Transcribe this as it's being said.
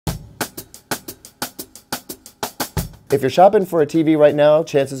If you're shopping for a TV right now,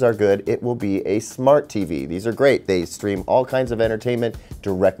 chances are good it will be a smart TV. These are great. They stream all kinds of entertainment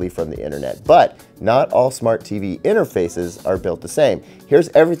directly from the internet. But not all smart TV interfaces are built the same. Here's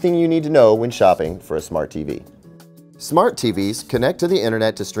everything you need to know when shopping for a smart TV. Smart TVs connect to the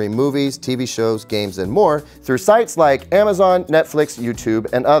internet to stream movies, TV shows, games, and more through sites like Amazon, Netflix,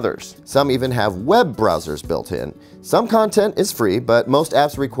 YouTube, and others. Some even have web browsers built in. Some content is free, but most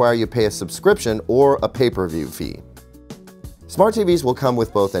apps require you pay a subscription or a pay-per-view fee. Smart TVs will come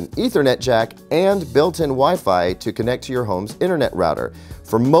with both an Ethernet jack and built-in Wi-Fi to connect to your home's internet router.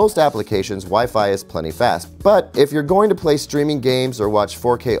 For most applications, Wi-Fi is plenty fast, but if you're going to play streaming games or watch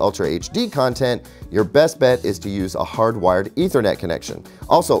 4K Ultra HD content, your best bet is to use a hardwired Ethernet connection.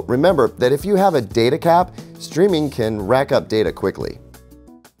 Also, remember that if you have a data cap, streaming can rack up data quickly.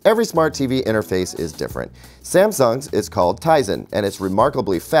 Every smart TV interface is different. Samsung's is called Tizen, and it's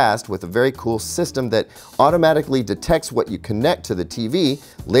remarkably fast with a very cool system that automatically detects what you connect to the TV,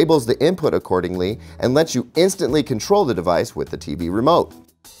 labels the input accordingly, and lets you instantly control the device with the TV remote.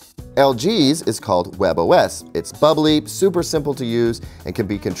 LG's is called WebOS. It's bubbly, super simple to use, and can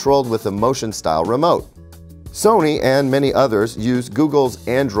be controlled with a motion-style remote. Sony and many others use Google's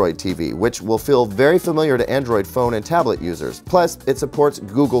Android TV, which will feel very familiar to Android phone and tablet users. Plus, it supports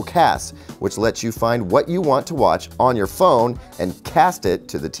Google Cast, which lets you find what you want to watch on your phone and cast it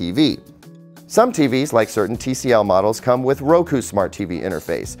to the TV. Some TVs, like certain TCL models, come with Roku Smart TV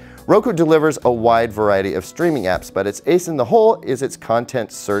interface. Roku delivers a wide variety of streaming apps, but its ace in the hole is its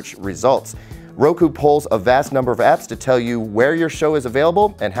content search results. Roku pulls a vast number of apps to tell you where your show is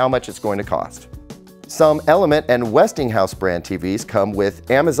available and how much it's going to cost. Some Element and Westinghouse brand TVs come with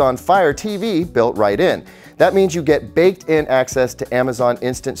Amazon Fire TV built right in. That means you get baked-in access to Amazon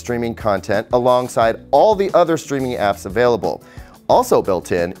Instant Streaming content alongside all the other streaming apps available. Also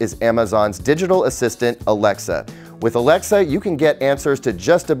built in is Amazon's digital assistant, Alexa. With Alexa, you can get answers to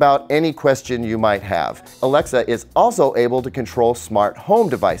just about any question you might have. Alexa is also able to control smart home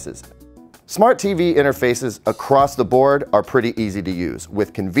devices. Smart TV interfaces across the board are pretty easy to use,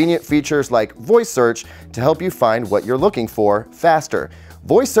 with convenient features like voice search to help you find what you're looking for faster.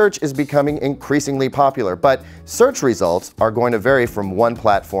 Voice search is becoming increasingly popular, but search results are going to vary from one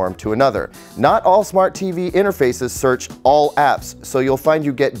platform to another. Not all smart TV interfaces search all apps, so you'll find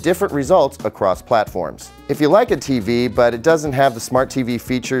you get different results across platforms. If you like a TV, but it doesn't have the smart TV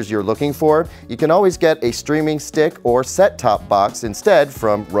features you're looking for, you can always get a streaming stick or set-top box instead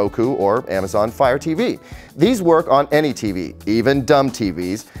from Roku or Amazon Fire TV. These work on any TV, even dumb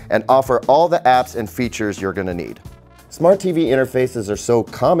TVs, and offer all the apps and features you're going to need. Smart TV interfaces are so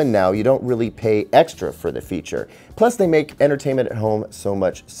common now you don't really pay extra for the feature. Plus, they make entertainment at home so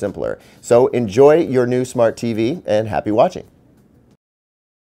much simpler. So enjoy your new smart TV and happy watching.